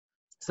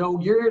So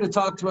you're here to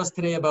talk to us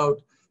today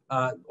about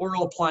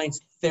oral appliance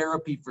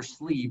therapy for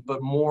sleep,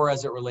 but more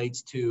as it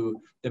relates to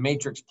the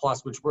MATRx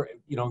Plus, which if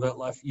you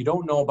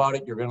don't know about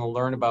it, you're going to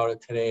learn about it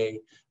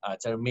today.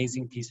 It's an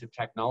amazing piece of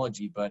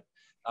technology, but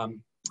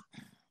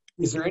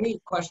is there any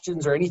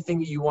questions or anything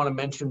that you want to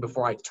mention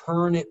before I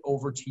turn it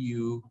over to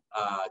you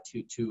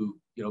to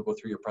go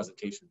through your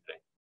presentation today?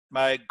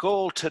 My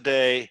goal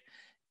today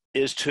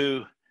is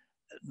to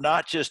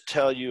not just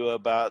tell you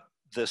about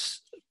this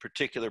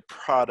particular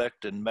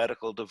product and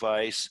medical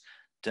device,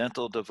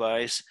 dental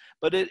device,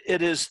 but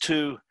it is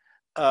to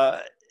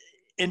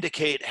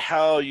indicate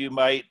how you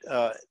might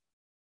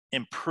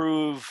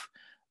improve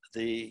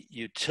the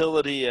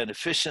utility and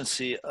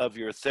efficiency of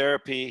your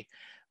therapy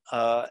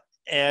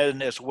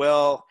and as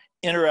well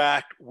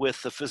interact with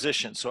the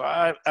physician. So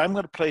I'm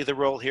going to play the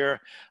role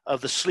here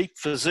of the sleep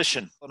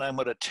physician, and I'm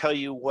going to tell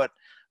you what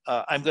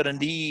I'm going to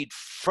need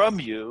from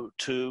you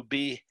to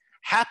be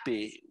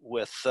happy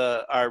with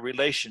our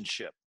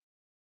relationship.